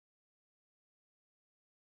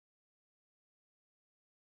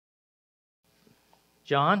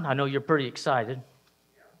John, I know you're pretty excited.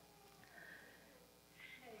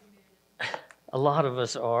 A lot of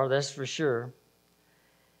us are, that's for sure.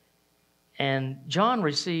 And John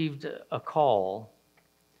received a call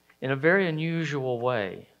in a very unusual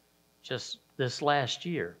way just this last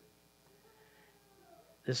year.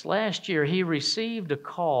 This last year, he received a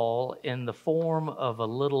call in the form of a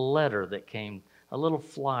little letter that came, a little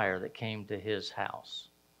flyer that came to his house.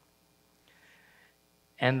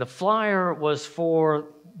 And the flyer was for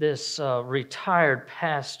this retired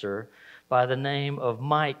pastor by the name of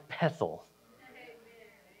Mike Pethel.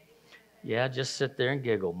 Yeah, just sit there and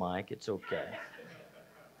giggle, Mike. It's okay.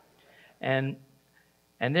 And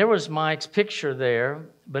there was Mike's picture there,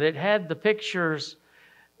 but it had the pictures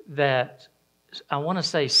that I want to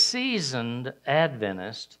say seasoned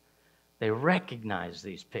Adventists, they recognize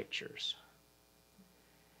these pictures.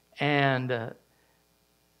 And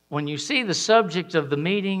when you see the subject of the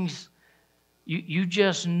meetings, you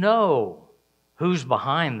just know who's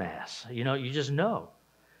behind this. You know, you just know.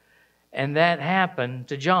 And that happened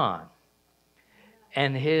to John.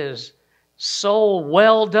 And his soul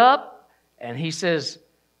welled up, and he says,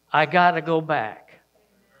 I got to go back.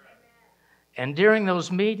 And during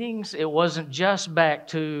those meetings, it wasn't just back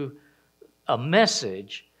to a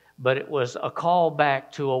message, but it was a call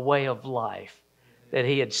back to a way of life that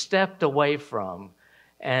he had stepped away from.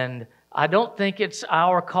 And I don't think it's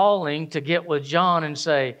our calling to get with John and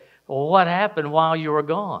say, well, what happened while you were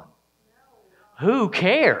gone? Who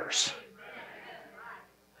cares?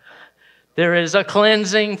 There is a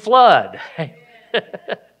cleansing flood.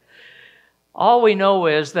 All we know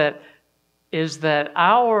is that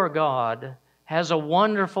our God has a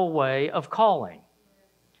wonderful way of calling.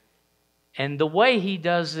 And the way He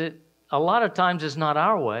does it, a lot of times, is not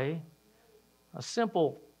our way. A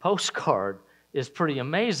simple postcard is pretty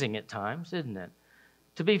amazing at times, isn't it?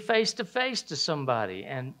 To be face-to-face to somebody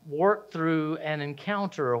and work through an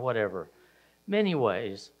encounter or whatever. Many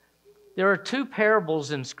ways. There are two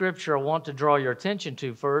parables in Scripture I want to draw your attention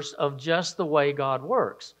to first of just the way God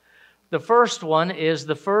works. The first one is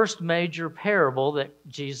the first major parable that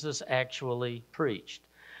Jesus actually preached.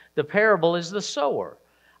 The parable is the sower.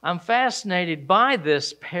 I'm fascinated by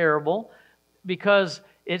this parable because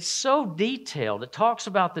it's so detailed. It talks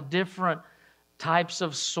about the different types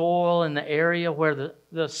of soil in the area where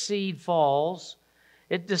the seed falls.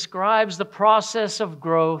 It describes the process of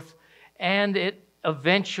growth, and it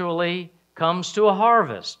eventually comes to a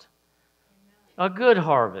harvest. A good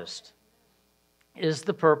harvest is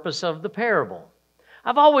the purpose of the parable.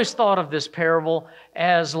 I've always thought of this parable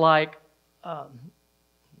as like,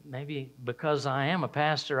 maybe because I am a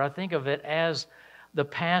pastor, I think of it as the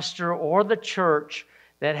pastor or the church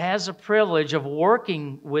that has a privilege of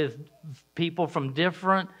working with people from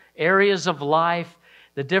different areas of life,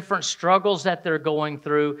 the different struggles that they're going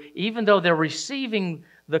through, even though they're receiving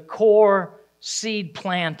the core seed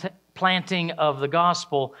planting of the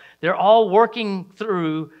gospel, they're all working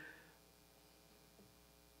through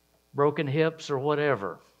broken hips or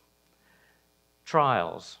whatever,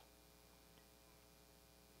 trials.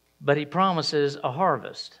 But He promises a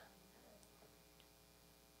harvest.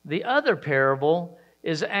 The other parable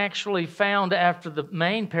is actually found after the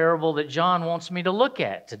main parable that John wants me to look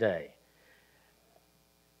at today.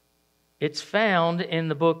 It's found in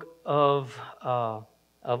the book of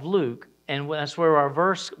Luke, and that's where our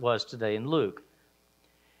verse was today, in Luke.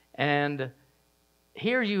 And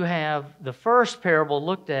here you have the first parable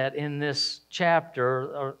looked at in this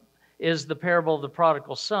chapter is the parable of the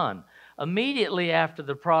prodigal son. Immediately after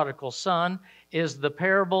the prodigal son is the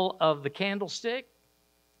parable of the candlestick,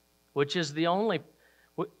 which is the only...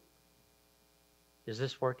 Is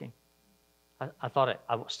this working? I thought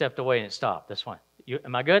I stepped away and it stopped. That's fine.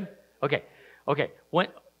 Am I good? Okay.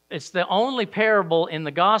 It's the only parable in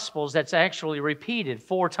the Gospels that's actually repeated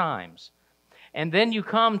 4 times. And then you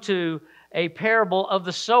come to a parable of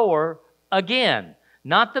the sower again.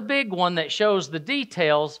 Not the big one that shows the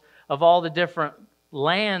details of all the different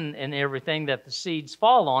land and everything that the seeds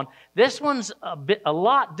fall on. This one's a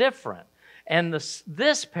lot different. And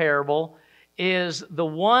this parable is the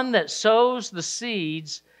one that sows the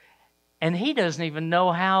seeds, and he doesn't even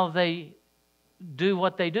know how they do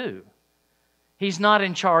what they do. He's not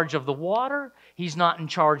in charge of the water. He's not in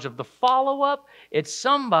charge of the follow-up. It's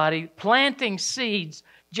somebody planting seeds,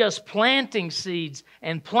 just planting seeds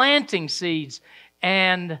and planting seeds.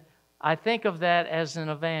 And I think of that as an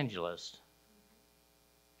evangelist.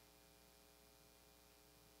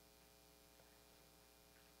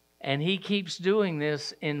 And he keeps doing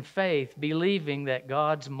this in faith, believing that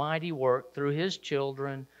God's mighty work through His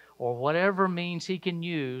children or whatever means He can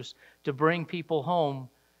use to bring people home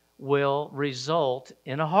will result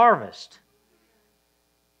in a harvest.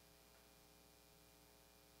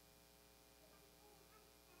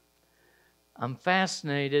 I'm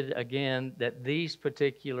fascinated, again, that these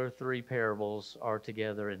particular three parables are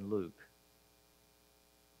together in Luke.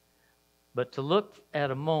 But to look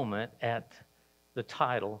at a moment at the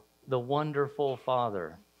title, The Wonderful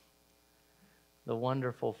Father. The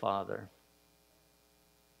Wonderful Father.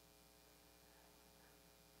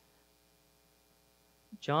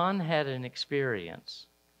 John had an experience.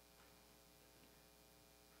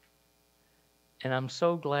 And I'm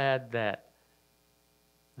so glad that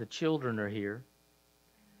the children are here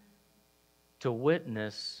to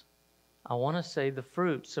witness, I want to say, the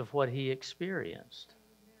fruits of what he experienced.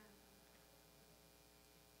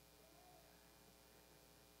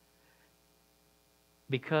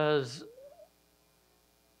 Because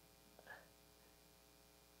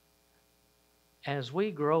as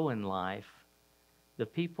we grow in life, the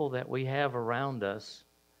people that we have around us,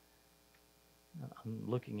 I'm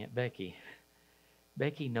looking at Becky.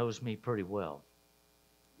 Becky knows me pretty well.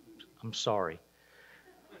 I'm sorry.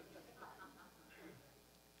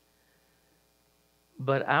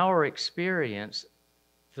 But our experience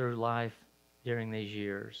through life during these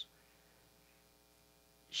years,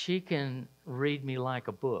 she can read me like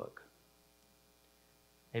a book.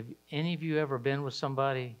 Have any of you ever been with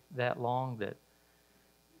somebody that long that,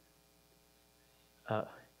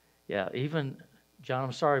 yeah, even, John,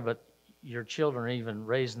 I'm sorry, but your children are even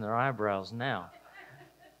raising their eyebrows now.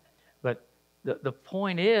 But the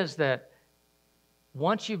point is that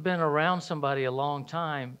once you've been around somebody a long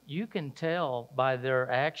time, you can tell by their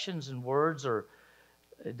actions and words, or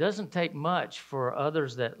it doesn't take much for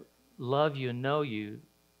others that love you and know you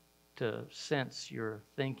to sense your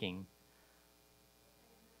thinking.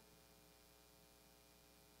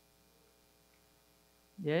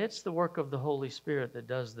 Yeah, it's the work of the Holy Spirit that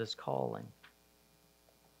does this calling.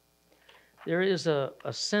 There is a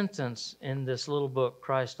sentence in this little book,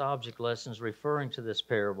 Christ Object Lessons, referring to this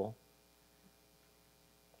parable.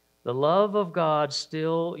 The love of God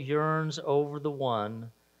still yearns over the one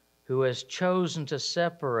who has chosen to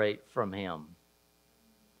separate from Him.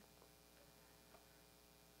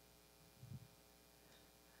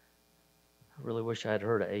 I really wish I had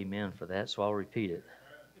heard an amen for that, so I'll repeat it.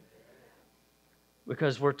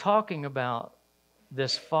 Because we're talking about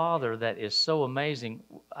this Father that is so amazing,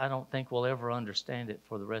 I don't think we'll ever understand it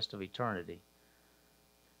for the rest of eternity.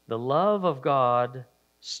 The love of God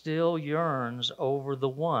still yearns over the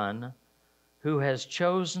one who has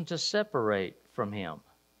chosen to separate from Him.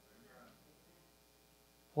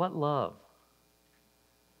 What love!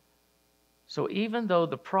 So even though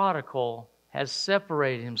the prodigal has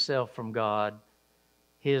separated himself from God,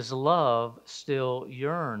 his love still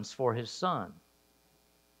yearns for his son.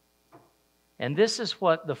 And this is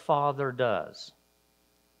what the Father does.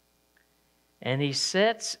 And He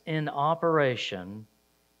sets in operation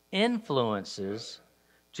influences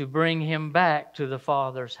to bring him back to the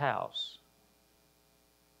Father's house.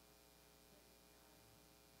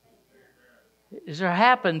 Is there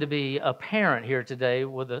happened to be a parent here today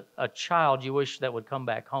with a child you wish that would come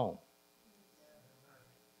back home?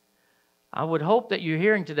 I would hope that you're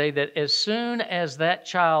hearing today that as soon as that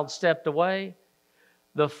child stepped away,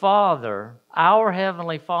 the Father, our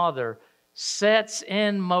Heavenly Father, sets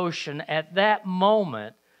in motion at that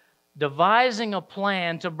moment, devising a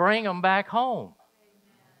plan to bring them back home.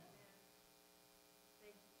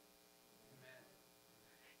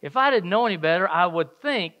 If I didn't know any better, I would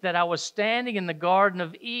think that I was standing in the Garden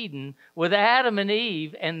of Eden with Adam and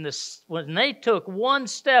Eve, and when they took one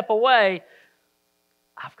step away,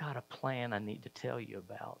 I've got a plan I need to tell you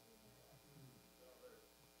about.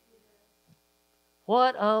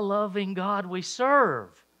 What a loving God we serve.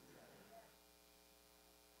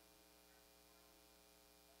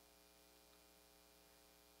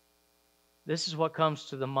 This is what comes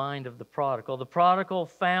to the mind of the prodigal. The prodigal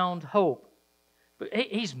found hope, but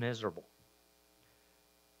he's miserable.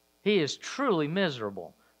 He is truly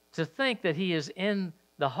miserable. To think that he is in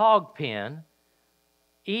the hog pen,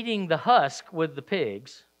 eating the husk with the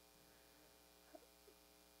pigs.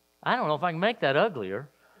 I don't know if I can make that uglier.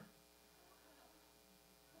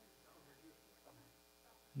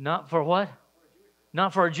 Not for what?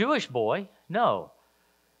 Not for a Jewish boy. No.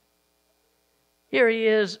 Here he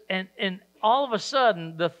is, and all of a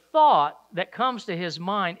sudden, the thought that comes to his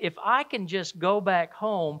mind, if I can just go back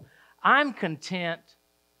home, I'm content.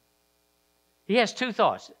 He has two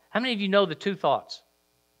thoughts. How many of you know the two thoughts?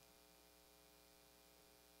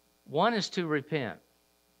 One is to repent.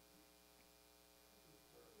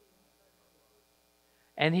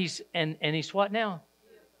 And he's what now?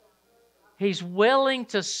 He's willing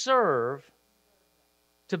to serve,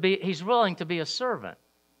 he's willing to be a servant.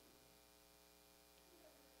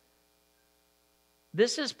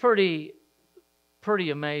 This is pretty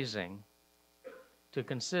amazing to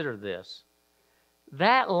consider this.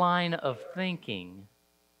 That line of thinking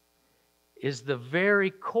is the very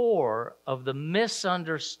core of the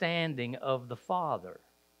misunderstanding of the Father.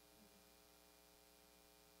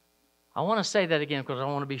 I want to say that again because I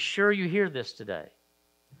want to be sure you hear this today.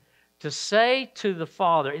 To say to the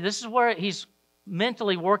Father, this is where he's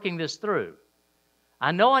mentally working this through.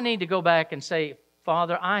 I know I need to go back and say,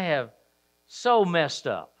 Father, I have so messed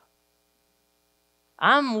up.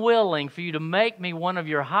 I'm willing for you to make me one of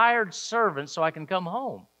your hired servants so I can come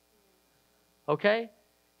home. Okay?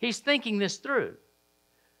 He's thinking this through.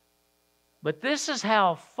 But this is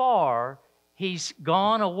how far he's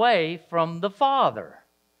gone away from the Father.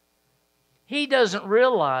 He doesn't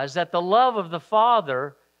realize that the love of the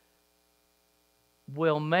Father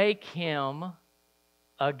will make him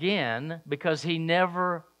again, because he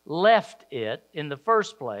never left it in the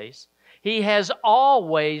first place. He has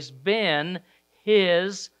always been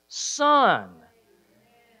his Son.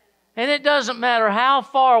 And it doesn't matter how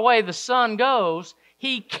far away the Son goes,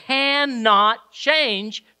 he cannot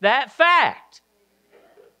change that fact.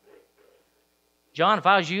 John, if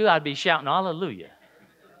I was you, I'd be shouting hallelujah.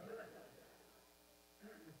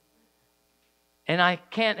 And I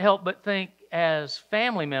can't help but think, as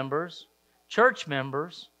family members, church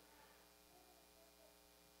members,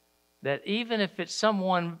 that even if it's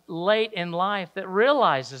someone late in life that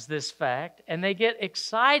realizes this fact and they get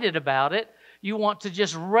excited about it, you want to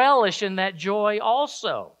just relish in that joy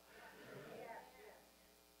also.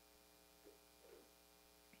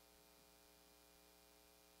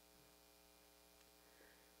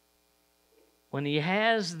 When he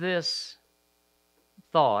has this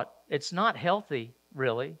thought, it's not healthy,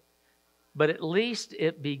 really, but at least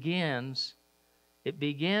it begins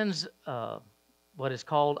what is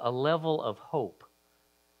called a level of hope.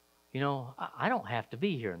 You know, I don't have to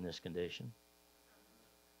be here in this condition.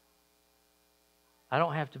 I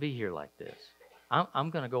don't have to be here like this.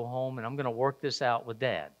 I'm going to go home and I'm going to work this out with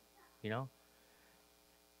Dad, you know.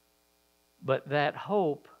 But that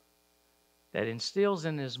hope that instills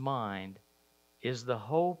in his mind is the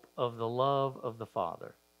hope of the love of the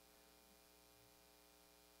Father.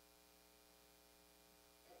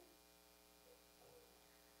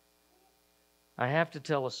 I have to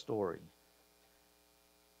tell a story.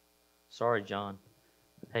 Sorry, John.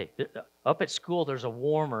 Hey, up at school there's a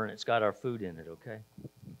warmer and it's got our food in it, okay?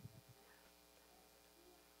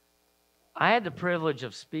 I had the privilege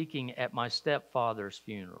of speaking at my stepfather's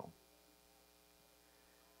funeral.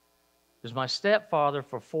 It was my stepfather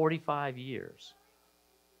for 45 years.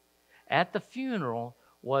 At the funeral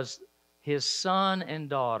was his son and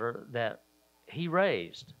daughter that he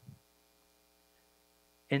raised.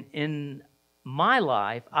 In my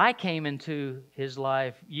life, I came into his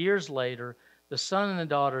life years later. The son and the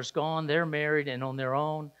daughter's gone. They're married and on their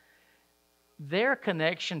own. Their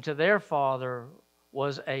connection to their father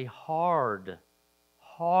was a hard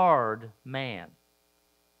man.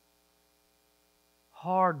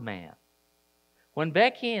 Hard man. When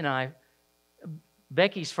Becky's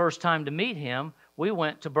first time to meet him, we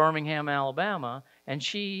went to Birmingham, Alabama, and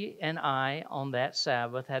she and I, on that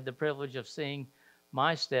Sabbath, had the privilege of seeing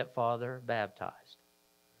my stepfather baptized.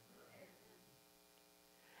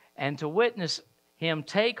 And to witness him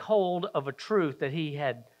take hold of a truth that he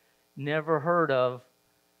had never heard of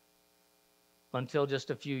until just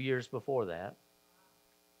a few years before that.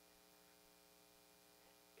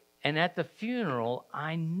 And at the funeral,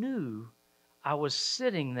 I knew I was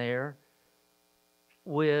sitting there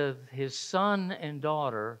with his son and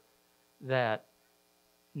daughter that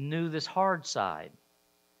knew this hard side.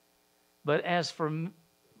 But as for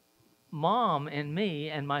Mom and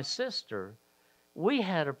me and my sister, we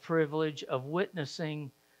had a privilege of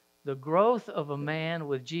witnessing the growth of a man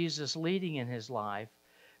with Jesus leading in his life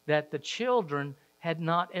that the children had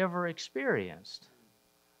not ever experienced.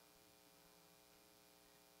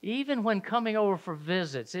 Even when coming over for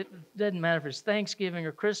visits, it doesn't matter if it's Thanksgiving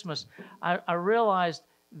or Christmas, I realized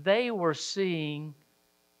they were seeing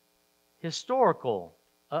a historical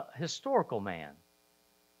man.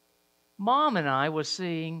 Mom and I was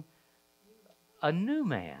seeing a new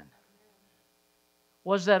man.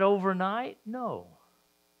 Was that overnight? No.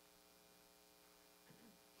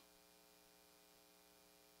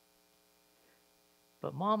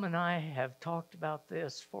 But Mom and I have talked about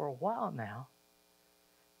this for a while now.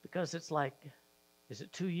 Because it's like, is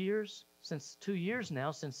it 2 years? Since 2 years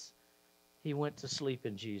now since he went to sleep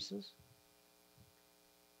in Jesus.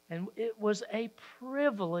 And it was a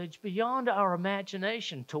privilege beyond our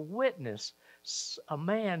imagination to witness a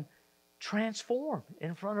man transform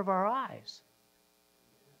in front of our eyes.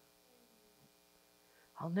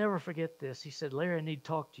 I'll never forget this. He said, Larry, I need to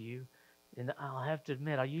talk to you. And I'll have to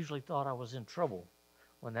admit, I usually thought I was in trouble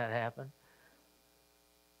when that happened.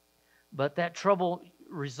 But that trouble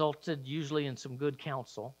resulted usually in some good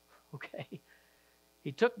counsel. Okay.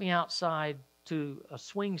 He took me outside to a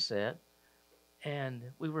swing set, and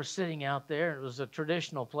we were sitting out there. It was a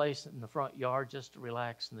traditional place in the front yard just to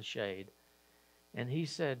relax in the shade. And he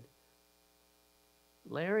said,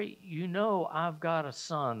 Larry, you know I've got a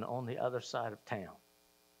son on the other side of town.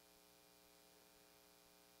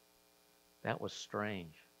 That was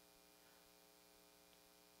strange.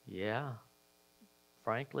 Yeah,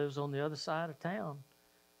 Frank lives on the other side of town.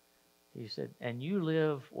 He said, and you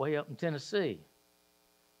live way up in Tennessee.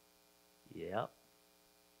 Yep.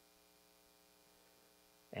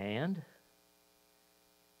 And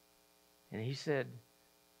he said,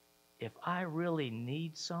 if I really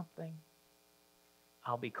need something,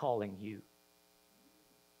 I'll be calling you.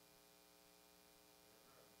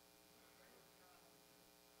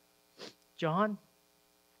 John,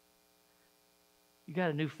 you got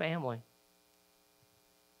a new family.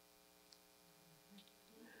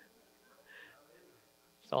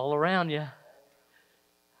 It's all around you.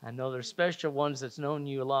 I know there's special ones that's known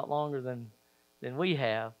you a lot longer than we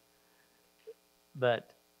have. But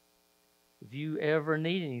if you ever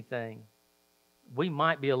need anything, we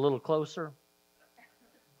might be a little closer.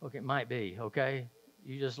 Okay, it might be, okay?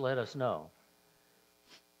 You just let us know.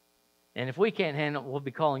 And if we can't handle it, we'll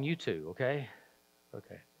be calling you too, okay?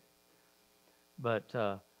 Okay. But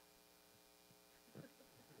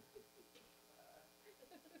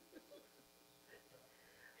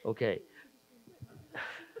okay.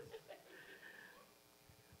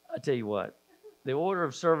 I tell you what, the order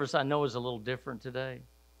of service I know is a little different today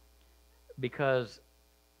because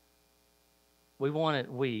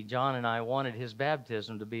John and I wanted his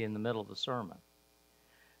baptism to be in the middle of the sermon.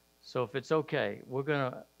 So if it's okay, we're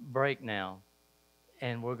going to break now,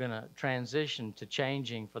 and we're going to transition to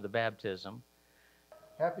changing for the baptism.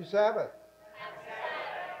 Happy Sabbath.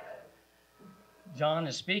 John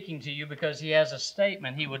is speaking to you because he has a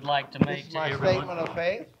statement he would like to make to everyone. This is my statement of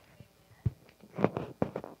faith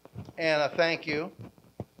and a thank you.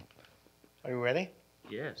 Are you ready?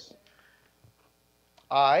 Yes.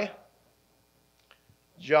 I,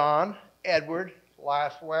 John Edward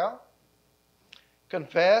Laswell,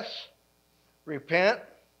 confess, repent,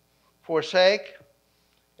 forsake,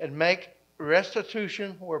 and make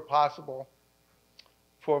restitution where possible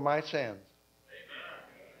for my sins.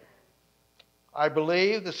 I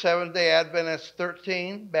believe the Seventh-day Adventist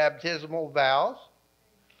 13 baptismal vows,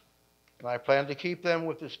 and I plan to keep them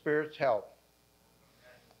with the Spirit's help.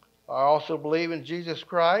 I also believe in Jesus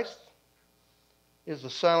Christ is the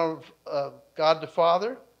Son of God the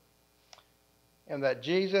Father, and that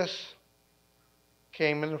Jesus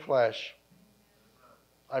came in the flesh.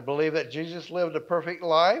 I believe that Jesus lived a perfect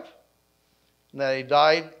life, and that he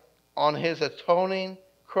died on his atoning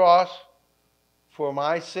cross for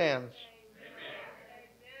my sins.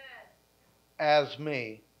 As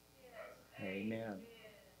me. Amen.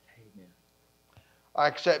 Amen. I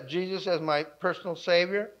accept Jesus as my personal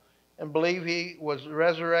Savior and believe he was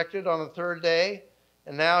resurrected on the third day,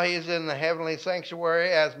 and now he is in the heavenly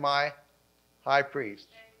sanctuary as my high priest.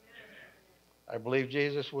 I believe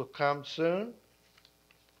Jesus will come soon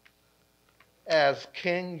as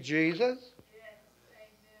King Jesus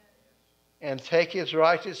and take his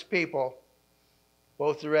righteous people,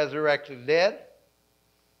 both the resurrected dead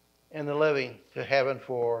and the living, to heaven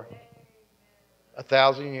for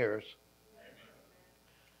 1,000 years.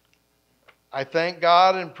 I thank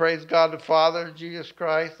God and praise God the Father, Jesus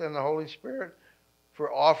Christ, and the Holy Spirit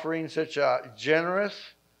for offering such a generous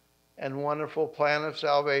and wonderful plan of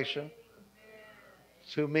salvation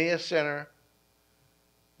to me, a sinner,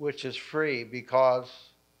 which is free because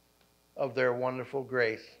of their wonderful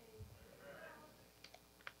grace.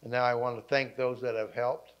 And now I want to thank those that have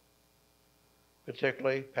helped,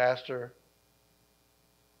 particularly Pastor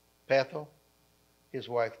Bethel, his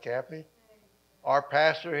wife Kathy, our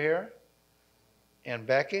pastor here, and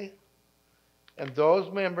Becky, and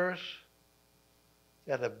those members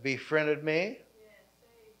that have befriended me,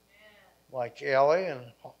 like Ellie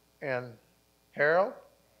and Harold,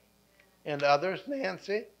 and others,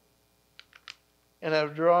 Nancy, and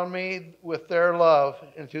have drawn me with their love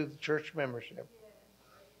into the church membership.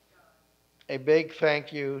 A big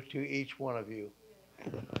thank you to each one of you.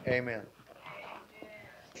 Amen.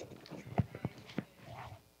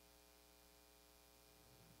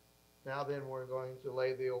 Now then, we're going to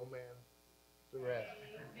lay the old man to rest.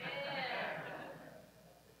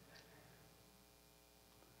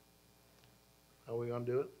 Are we going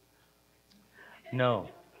to do it? No,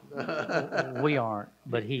 we aren't,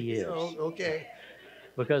 but he is. Oh, okay.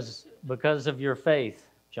 Because of your faith,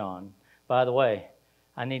 John. By the way,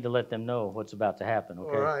 I need to let them know what's about to happen,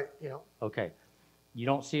 okay? All right, yeah. Okay. You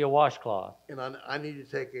don't see a washcloth. And I need to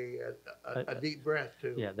take a deep breath,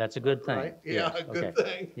 too. Yeah, that's a good thing. Right? Yeah, Yes, a good okay.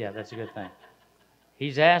 thing. Yeah, that's a good thing.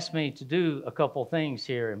 He's asked me to do a couple things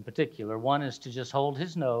here in particular. One is to just hold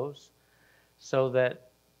his nose so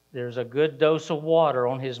that there's a good dose of water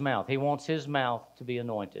on his mouth. He wants his mouth to be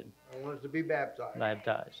anointed. I want it to be baptized.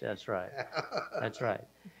 Baptized, that's right. That's right.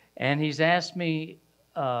 And he's asked me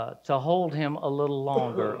to hold him a little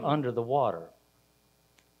longer under the water.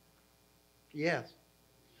 Yes.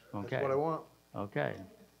 Okay. That's what I want. Okay.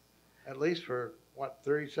 At least for,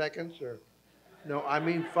 30 seconds? Or no, I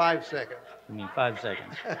mean 5 seconds. You mean 5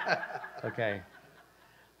 seconds? Okay.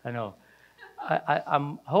 I know.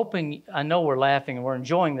 I'm hoping, I know we're laughing and we're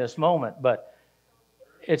enjoying this moment, but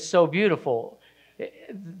it's so beautiful.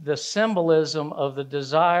 The symbolism of the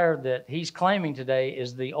desire that he's claiming today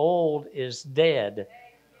is the old is dead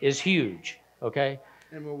is huge, okay?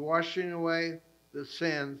 And we're washing away the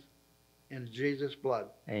sins in Jesus' blood.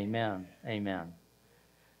 Amen. Amen.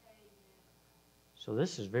 So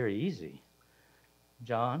this is very easy,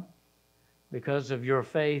 John, because of your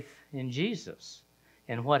faith in Jesus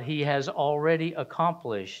and what he has already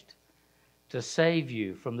accomplished to save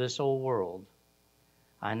you from this old world.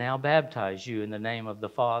 I now baptize you in the name of the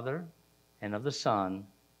Father and of the Son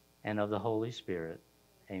and of the Holy Spirit.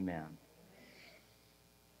 Amen.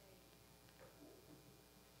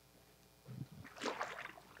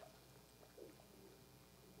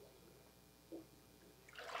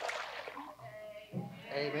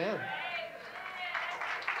 Amen.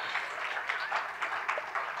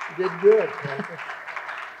 You did good, Pastor.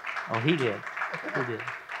 Oh, he did. He did.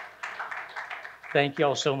 Thank you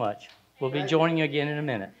all so much. We'll be joining you again in a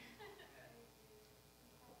minute.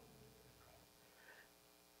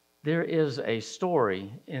 There is a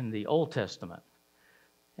story in the Old Testament.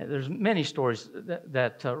 There's many stories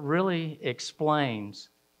that really explains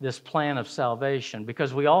this plan of salvation,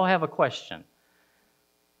 because we all have a question.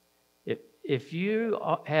 If you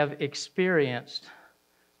have experienced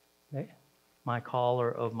my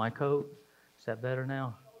collar of my coat, is that better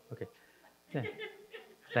now? Okay.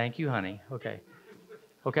 Thank you, honey. Okay.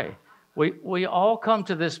 Okay. We all come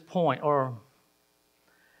to this point, or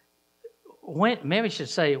maybe I should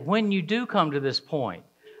say, when you do come to this point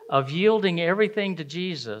of yielding everything to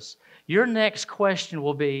Jesus, your next question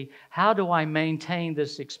will be, how do I maintain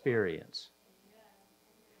this experience?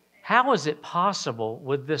 How is it possible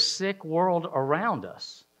with this sick world around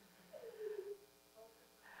us?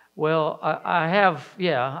 Well, I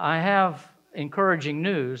have encouraging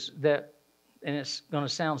news that, and it's going to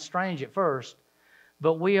sound strange at first,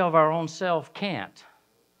 but we of our own self can't.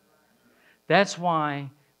 That's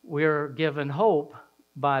why we're given hope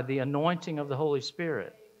by the anointing of the Holy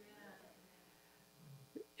Spirit.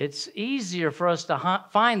 It's easier for us to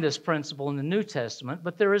find this principle in the New Testament,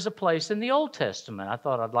 but there is a place in the Old Testament I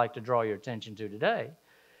thought I'd like to draw your attention to today.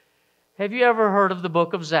 Have you ever heard of the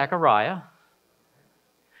book of Zechariah?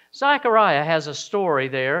 Zechariah has a story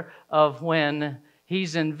there of when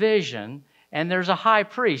he's in vision, and there's a high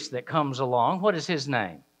priest that comes along. What is his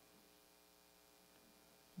name?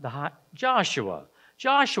 Joshua.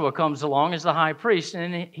 Joshua comes along as the high priest,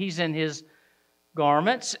 and he's in his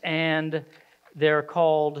garments, and they're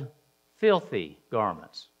called filthy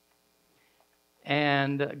garments.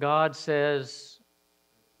 And God says,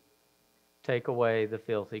 take away the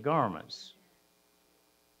filthy garments.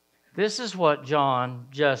 This is what John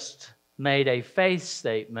just made a faith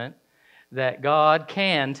statement, that God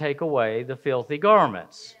can take away the filthy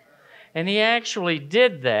garments. And he actually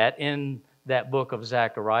did that in that book of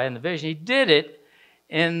Zechariah in the vision. He did it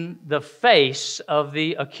in the face of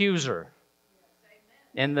the accuser.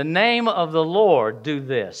 In the name of the Lord, do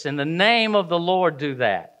this. In the name of the Lord, do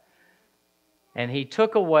that. And he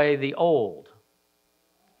took away the old.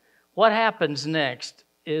 What happens next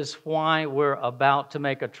is why we're about to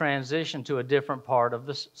make a transition to a different part of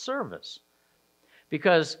the service.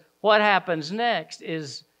 Because what happens next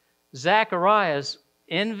is Zechariah's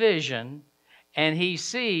in vision, and he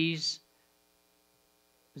sees,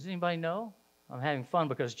 does anybody know? I'm having fun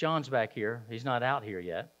because John's back here. He's not out here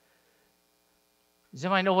yet. Does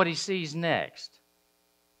anybody know what he sees next?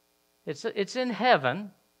 It's in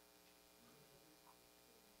heaven.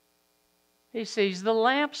 He sees the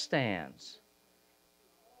lampstands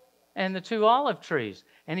and the 2 olive trees.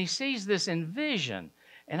 And he sees this in vision.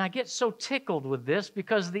 And I get so tickled with this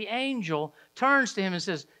because the angel turns to him and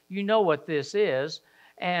says, you know what this is.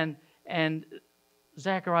 And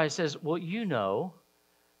Zechariah says, well, you know.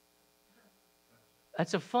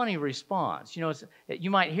 That's a funny response. You know, you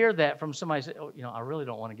might hear that from somebody say, oh, you know, I really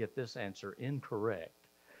don't want to get this answer incorrect.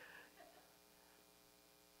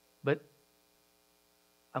 But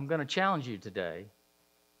I'm going to challenge you today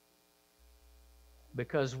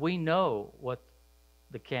because we know what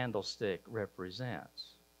the candlestick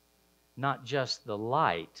represents. Not just the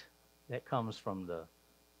light that comes from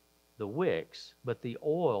the wicks, but the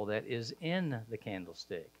oil that is in the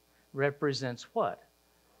candlestick represents what?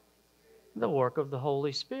 The work of the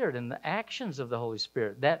Holy Spirit and the actions of the Holy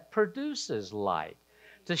Spirit that produces light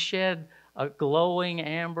to shed a glowing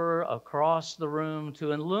amber across the room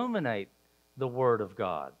to illuminate the Word of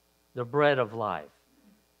God, the bread of life.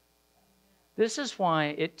 This is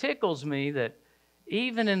why it tickles me that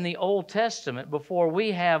even in the Old Testament, before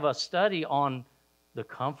we have a study on the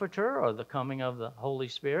Comforter or the coming of the Holy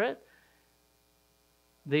Spirit,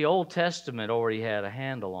 the Old Testament already had a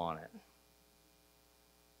handle on it.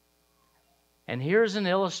 And here's an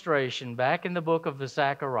illustration back in the book of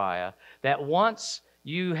Zechariah that once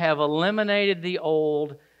you have eliminated the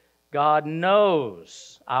old, God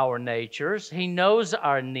knows our natures, He knows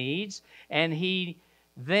our needs, and He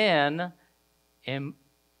then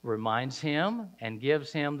reminds him and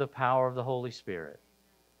gives him the power of the Holy Spirit.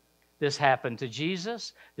 This happened to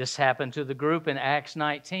Jesus. This happened to the group in Acts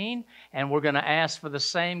 19, and we're going to ask for the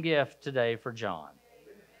same gift today for John.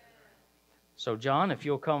 So, John, if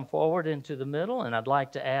you'll come forward into the middle, and I'd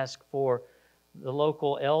like to ask for the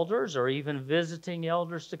local elders or even visiting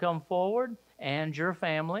elders to come forward and your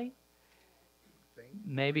family.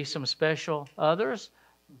 Maybe some special others,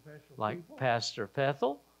 like Pastor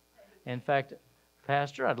Pethel. In fact,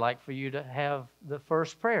 Pastor, I'd like for you to have the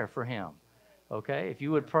first prayer for him. Okay, if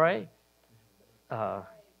you would pray.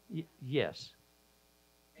 Yes.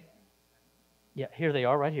 Yeah, here they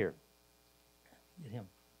are right here. Get him.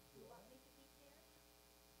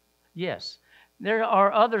 Yes. There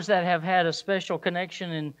are others that have had a special connection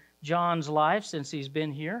in John's life since he's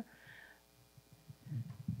been here.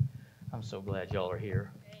 I'm so glad y'all are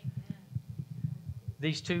here.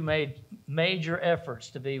 These two made major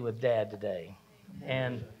efforts to be with Dad today.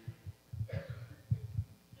 And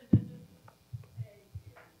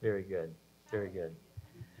very good, very good.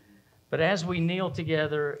 But as we kneel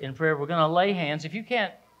together in prayer, we're going to lay hands. If you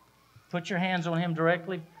can't put your hands on him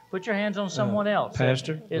directly, put your hands on someone else.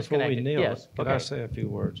 Pastor, before we kneel, yes. could I say a few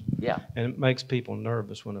words? Yeah. And it makes people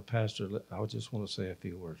nervous when a pastor, I just want to say a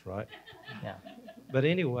few words, right? Yeah. But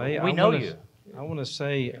anyway, we know you. I want to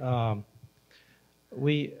say,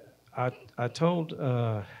 I told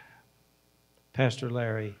Pastor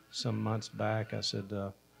Larry some months back, I said,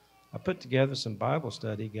 I put together some Bible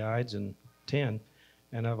study guides and 10,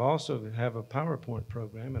 and I've also have a PowerPoint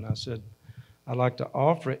program, and I said, I'd like to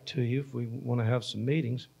offer it to you if we want to have some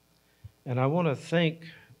meetings. And I want to thank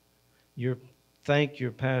your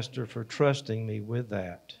pastor for trusting me with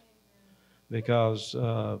that, because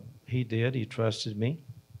he trusted me,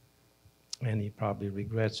 and he probably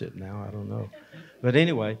regrets it now. I don't know, but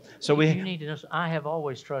anyway, so you need to know. I have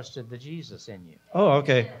always trusted the Jesus in you. Oh,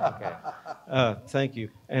 okay. Okay. Thank you.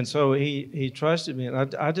 And so he trusted me,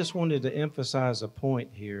 and I just wanted to emphasize a point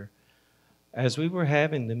here, as we were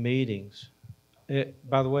having the meetings.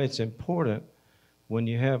 By the way, it's important. When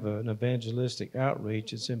you have an evangelistic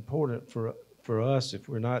outreach, it's important for us, if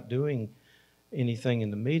we're not doing anything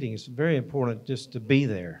in the meeting, it's very important just to be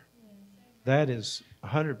there. That is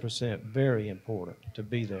 100% very important, to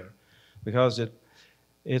be there. Because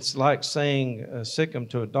it's like saying sick 'em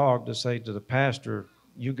to a dog to say to the pastor,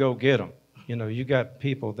 you go get them. You know, you got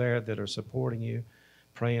people there that are supporting you,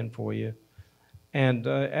 praying for you. And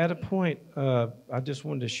at a point, I just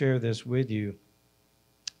wanted to share this with you,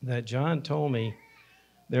 that John told me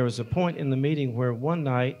there was a point in the meeting where one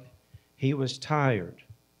night he was tired,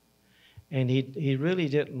 and he really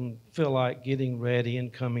didn't feel like getting ready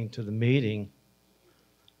and coming to the meeting.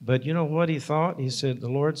 But you know what he thought? He said, the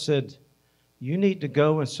Lord said, you need to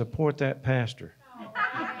go and support that pastor.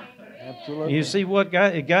 Absolutely. You see what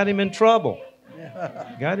it got him in trouble.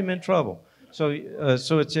 Got him in trouble. So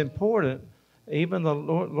it's important, even the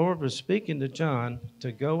Lord was speaking to John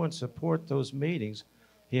to go and support those meetings.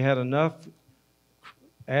 He had enough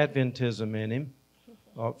Adventism in him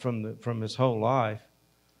from his whole life.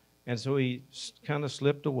 And so he kind of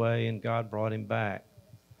slipped away, and God brought him back.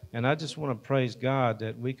 And I just want to praise God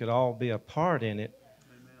that we could all be a part in it.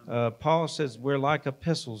 Paul says we're like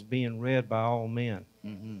epistles being read by all men.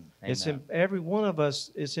 Mm-hmm. Every one of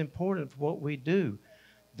us is important for what we do.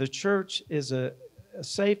 The church is a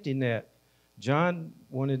safety net. John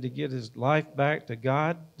wanted to get his life back to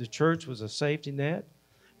God. The church was a safety net,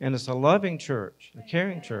 and it's a loving church, a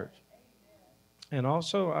caring church. And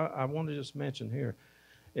also, I want to just mention here,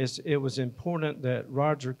 it was important that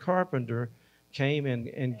Roger Carpenter came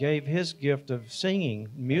and gave his gift of singing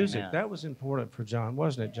music. Amen. That was important for John,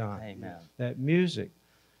 wasn't it, John? Amen. That music.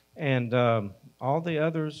 And all the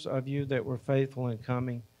others of you that were faithful in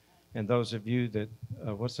coming, and those of you that,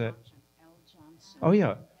 what's that? Oh,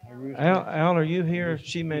 yeah. Al, are you here?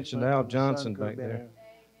 She mentioned Al Johnson back there.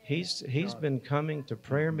 He's been coming to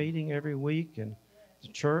prayer meeting every week in the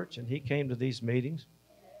church, and he came to these meetings.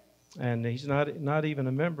 And he's not even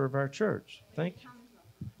a member of our church. Thank you.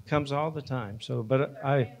 Comes all the time. So, but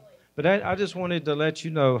I just wanted to let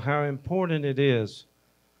you know how important it is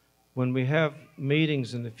when we have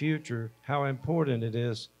meetings in the future, how important it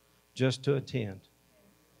is just to attend.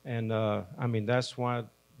 And I mean, that's why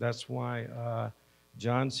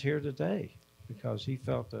John's here today, because he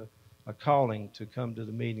felt a calling to come to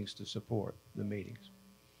the meetings to support the meetings.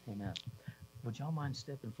 Amen. Would y'all mind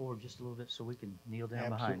stepping forward just a little bit so we can kneel down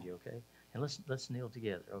behind you, okay? And let's kneel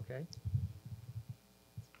together, okay?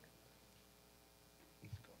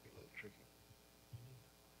 It's going to be a little tricky.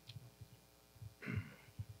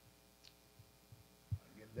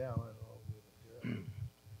 Get down.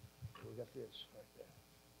 We got this right there.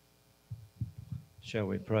 Shall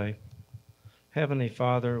we pray? Heavenly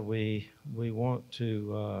Father, we want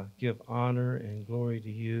to give honor and glory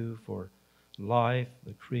to you for life,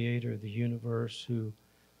 the creator of the universe, who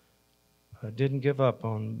didn't give up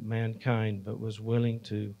on mankind, but was willing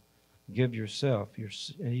to give yourself,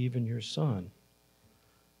 even your Son,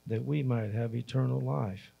 that we might have eternal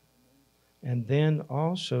life. And then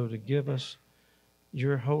also to give us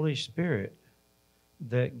your Holy Spirit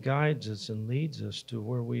that guides us and leads us to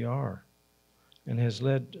where we are and has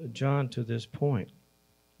led John to this point.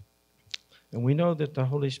 And we know that the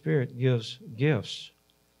Holy Spirit gives gifts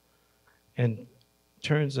and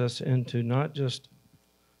turns us into not just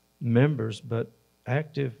members, but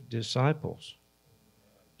active disciples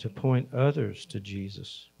to point others to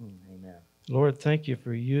Jesus. Amen. Lord, thank you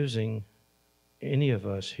for using any of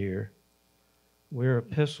us here. We're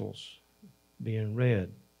epistles being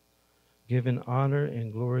read, giving honor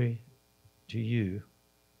and glory to you.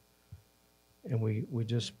 And we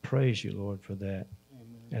just praise you, Lord, for that.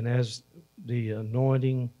 Amen. And as the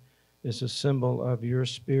anointing is a symbol of your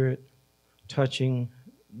Spirit touching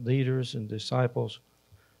leaders and disciples,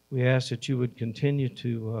 we ask that you would continue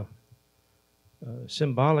to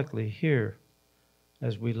symbolically here,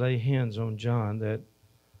 as we lay hands on John, that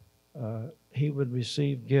he would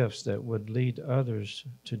receive gifts that would lead others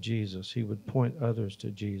to Jesus. He would point others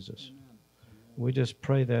to Jesus. Amen. We just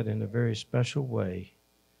pray that in a very special way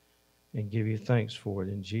and give you thanks for it.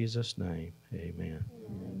 In Jesus' name, amen.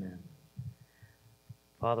 Amen.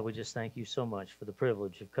 Father, we just thank you so much for the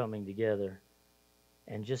privilege of coming together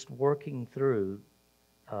and just working through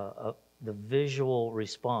the visual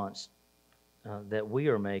response that we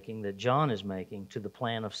are making, that John is making to the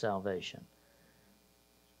plan of salvation.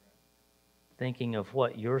 Thinking of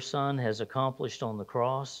what your Son has accomplished on the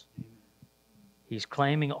cross, he's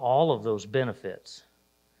claiming all of those benefits.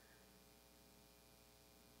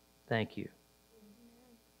 Thank you.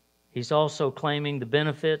 He's also claiming the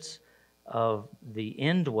benefits of the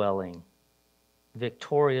indwelling,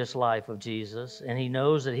 victorious life of Jesus, and he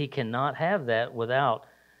knows that he cannot have that without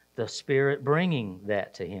the Spirit bringing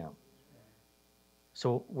that to him.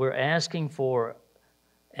 So we're asking for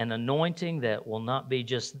an anointing that will not be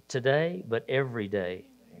just today, but every day.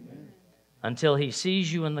 Amen. Until he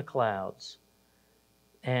sees you in the clouds.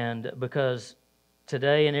 And because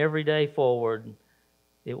today and every day forward,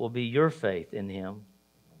 it will be your faith in him,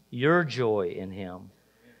 your joy in him,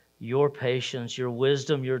 your patience, your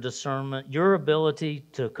wisdom, your discernment, your ability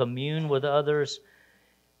to commune with others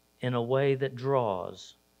in a way that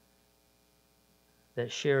draws, that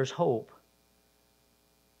shares hope,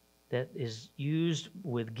 that is used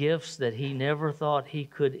with gifts that he never thought he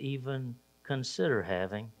could even consider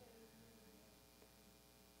having.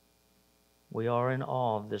 We are in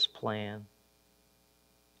awe of this plan,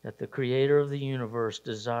 that the Creator of the universe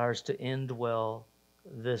desires to indwell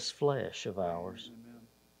this flesh of ours. Amen.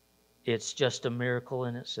 It's just a miracle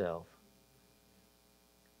in itself.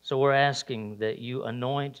 So we're asking that you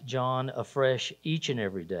anoint John afresh each and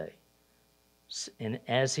every day. And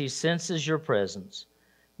as he senses your presence,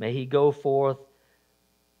 may he go forth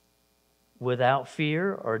without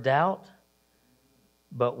fear or doubt,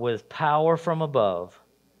 but with power from above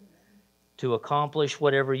to accomplish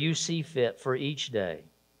whatever you see fit for each day.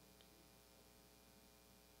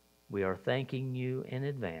 We are thanking you in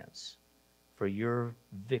advance for your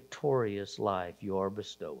victorious life you are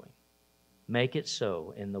bestowing. Make it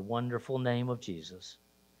so in the wonderful name of Jesus.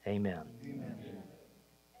 Amen. Amen.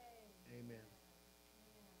 Amen.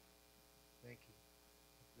 Thank you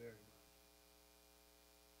very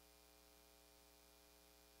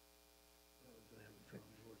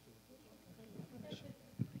much.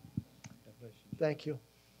 Thank you.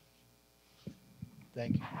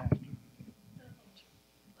 Thank you.